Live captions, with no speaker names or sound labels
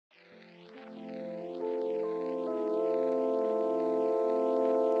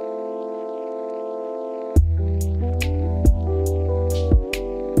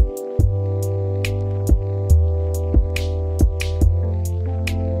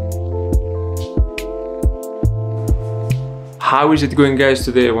How is it going, guys?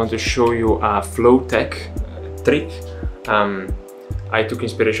 Today I want to show you a FLOWTECH trick. I took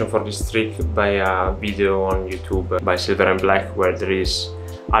inspiration for this trick by a video on YouTube by Silver and Black, where there is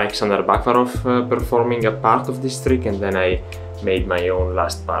Alexander Bakarov performing a part of this trick, and then I made my own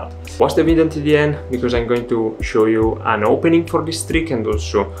last part. Watch the video until the end, because I'm going to show you an opening for this trick and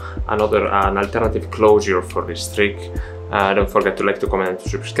also an alternative closure for this trick. Don't forget to like, to comment, and to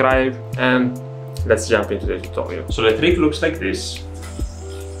subscribe, and let's jump into the tutorial. So the trick looks like this.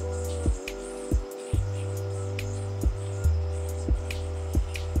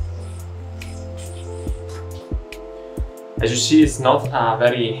 As you see, it's not a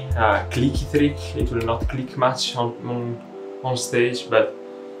very clicky trick. It will not click much on stage, but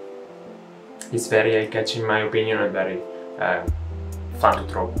it's very eye-catching in my opinion, and very fun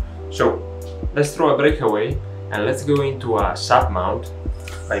to throw. So let's throw a breakaway, and let's go into a sub mount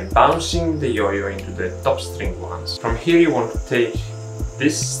by bouncing the yo-yo into the top string once. From here you want to take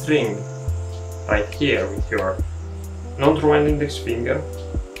this string right here with your non-throw and index finger,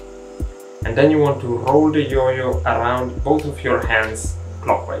 and then you want to roll the yo-yo around both of your hands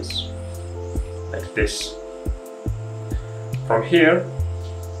clockwise, like this. From here,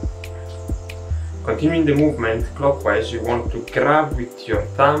 continuing the movement clockwise, you want to grab with your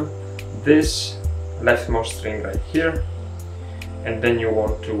thumb this leftmost string right here, and then you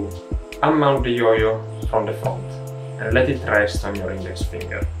want to unmount the yo-yo from the front and let it rest on your index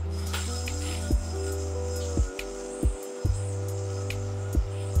finger.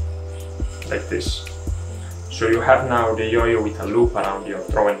 Like this. So you have now the yo-yo with a loop around your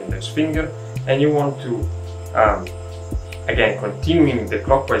throw and index finger, and you want to, again, continuing the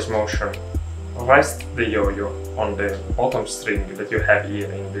clockwise motion, rest the yo-yo on the bottom string that you have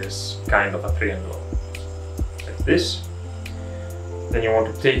here in this kind of a triangle, like this. Then you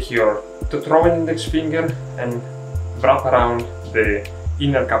want to take your throw and index finger and wrap around the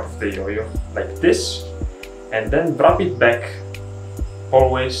inner cup of the yo-yo, like this, and then wrap it back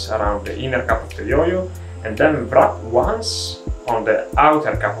always around the inner cup of the yo-yo, and then wrap once on the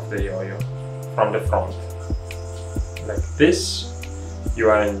outer cup of the yo-yo from the front, like this. You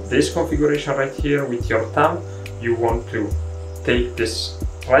are in this configuration right here with your thumb. You want to take this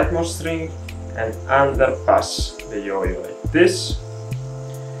rightmost string and underpass the yo-yo like this.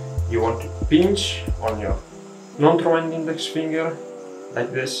 You want to pinch on your non-throw and index finger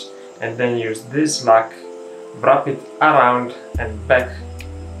like this, and then use this lock, wrap it around and back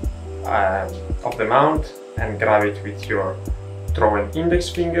of the mount, and grab it with your throw and index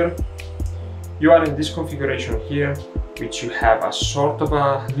finger. You are in this configuration here, which you have a sort of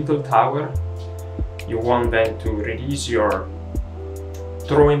a little tower. You want then to release your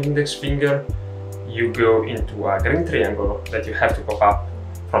throw and index finger. You go into a green triangle that you have to pop up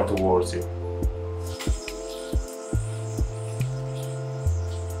from towards you.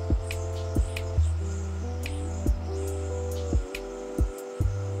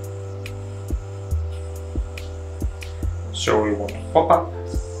 So you want to pop up,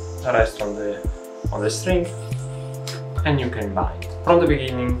 rest on the string, and you can bind. From the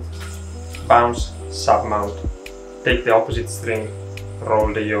beginning, bounce, sub mount, take the opposite string,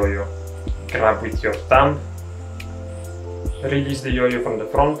 roll the yo-yo, grab with your thumb, release the yo-yo from the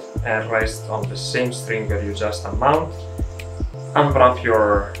front and rest on the same string where you just unmount. Unwrap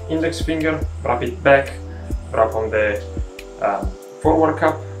your index finger, wrap it back, wrap on the forward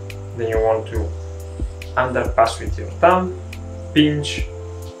cup. Then you want to underpass with your thumb, pinch,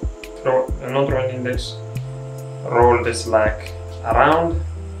 non-throw and index, roll the slack around,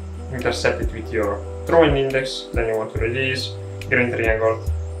 intercept it with your throw and index. Then you want to release, green triangle,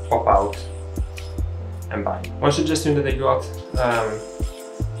 pop out, and bind. One suggestion that I got,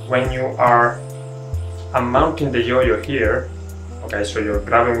 when you are unmounting the yo-yo here, okay, so you're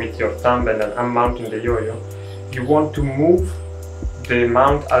grabbing with your thumb and then unmounting the yo-yo, you want to move the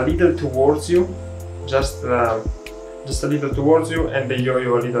mount a little towards you, just a little towards you, and the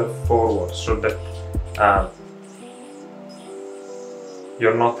yo-yo a little forward, so that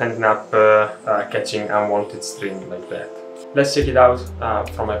you're not ending up catching unwanted string like that. Let's check it out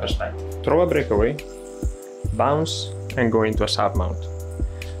from my perspective. Throw a breakaway, bounce, and go into a sub mount.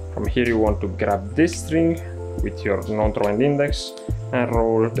 From here you want to grab this string with your non-throw and index and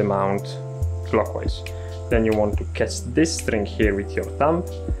roll the mount clockwise. Then you want to catch this string here with your thumb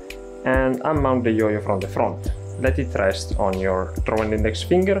and unmount the yo-yo from the front. Let it rest on your throw and index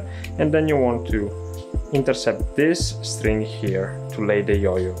finger, and then you want to intercept this string here to lay the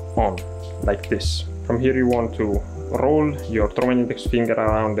yo-yo on, like this. From here you want to roll your throw and index finger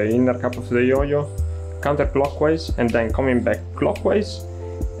around the inner cup of the yo-yo, counterclockwise, and then coming back clockwise,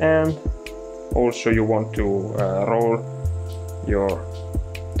 and also you want to roll your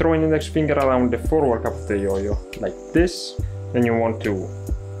throwing index finger around the forward cup of the yo-yo like this. Then you want to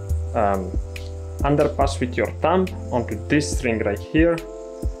underpass with your thumb onto this string right here.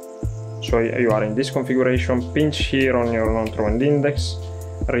 So you are in this configuration, pinch here on your non-throw end index,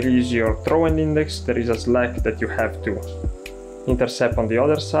 release your throw end index, there is a slack that you have to intercept on the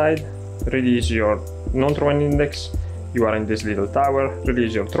other side, release your non-throw end index, you are in this little tower,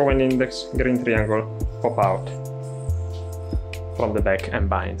 release your throw end index, green triangle, pop out from the back and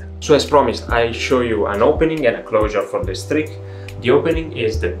bind. So as promised, I show you an opening and a closure for this trick. The opening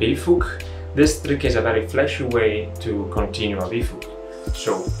is the beef hook. This trick is a very flashy way to continue a beef hook.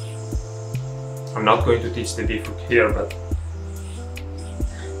 So I'm not going to teach the beef hook here, but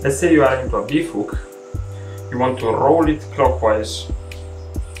let's say you are into a beef hook, you want to roll it clockwise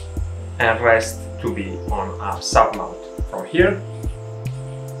and rest to be on a sub mount. From here,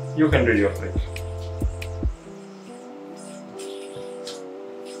 you can do your trick.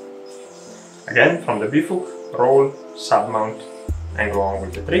 Again, from the beef hook, roll, sub mount, and go on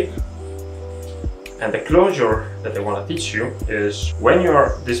with the trick. And the closure that I want to teach you is when you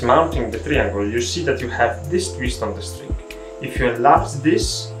are dismounting the triangle, you see that you have this twist on the string. If you enlarge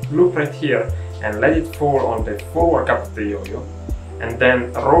this loop right here and let it fall on the forward cup of the yo-yo, and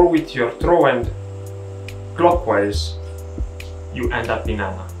then roll with your throw end clockwise, you end up in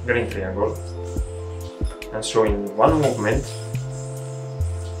a green triangle. And so in one movement,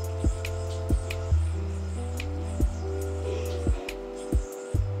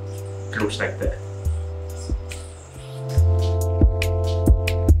 it looks like that.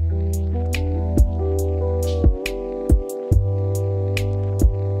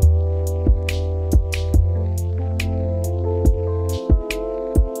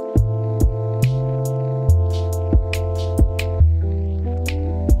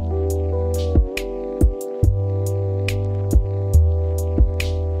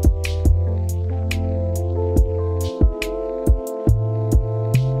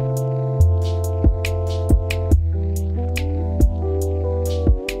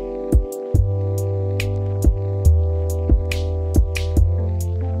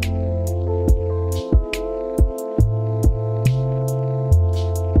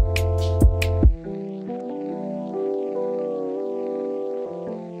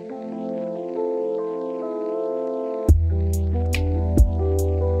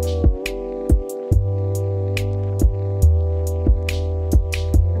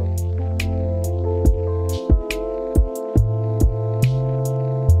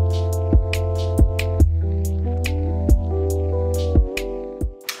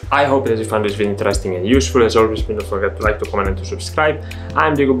 I hope that you found this video interesting and useful. As always, please don't forget to like, to comment and to subscribe.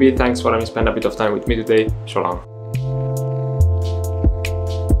 I'm Diego B. Thanks for having spent a bit of time with me today. So long.